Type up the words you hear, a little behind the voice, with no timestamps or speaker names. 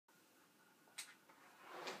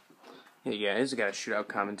Hey guys, I got a Shootout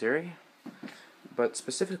Commentary, but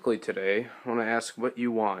specifically today, I want to ask what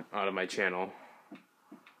you want out of my channel.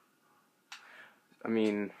 I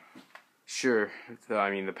mean, sure,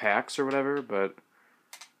 the packs or whatever, but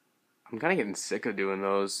I'm kind of getting sick of doing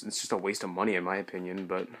those. It's just a waste of money in my opinion,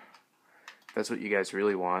 but if that's what you guys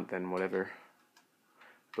really want, then whatever.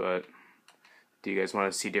 But, do you guys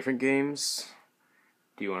want to see different games?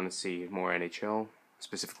 Do you want to see more NHL?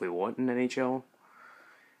 Specifically what in NHL?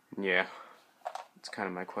 Yeah. That's kind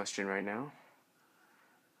of my question right now.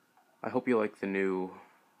 I hope you like the new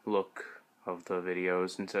look of the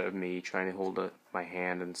videos instead of me trying to hold up my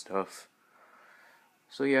hand and stuff.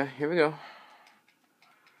 So yeah, here we go.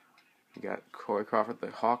 We got Corey Crawford.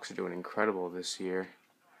 The Hawks are doing incredible this year.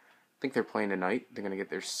 I think they're playing tonight. They're going to get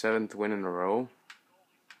their 7th win in a row.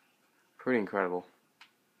 Pretty incredible.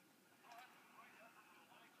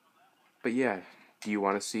 But yeah, do you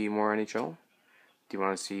want to see more NHL? Do you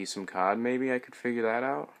want to see some COD maybe? I could figure that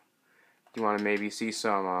out. Do you want to maybe see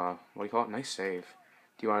some, what do you call it? Nice save.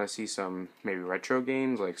 Do you want to see some maybe retro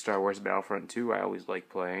games like Star Wars Battlefront 2? I always like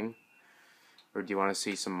playing. Or do you want to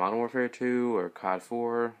see some Modern Warfare 2 or COD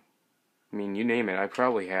 4? I mean, you name it, I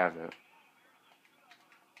probably have it.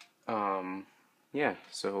 Yeah,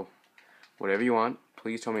 so whatever you want,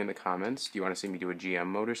 please tell me in the comments. Do you want to see me do a GM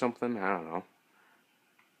mode or something? I don't know.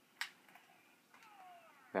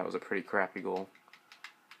 That was a pretty crappy goal.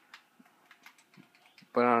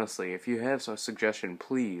 But honestly, if you have a suggestion,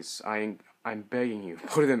 please, I'm begging you,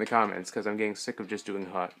 put it in the comments, because I'm getting sick of just doing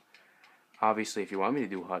HUT. Obviously, if you want me to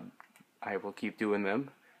do HUT, I will keep doing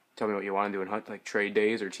them. Tell me what you want to do in HUT, like trade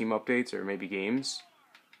days or team updates or maybe games.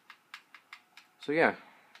 So yeah,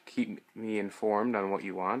 keep me informed on what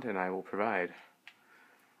you want, and I will provide.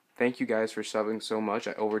 Thank you guys for subbing so much.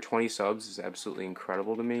 Over 20 subs is absolutely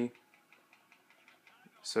incredible to me.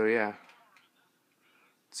 So yeah.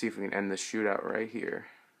 Let's see if we can end this shootout right here.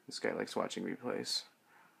 This guy likes watching replays.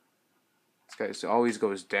 This guy always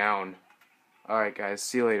goes down. Alright guys,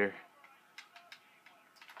 see you later.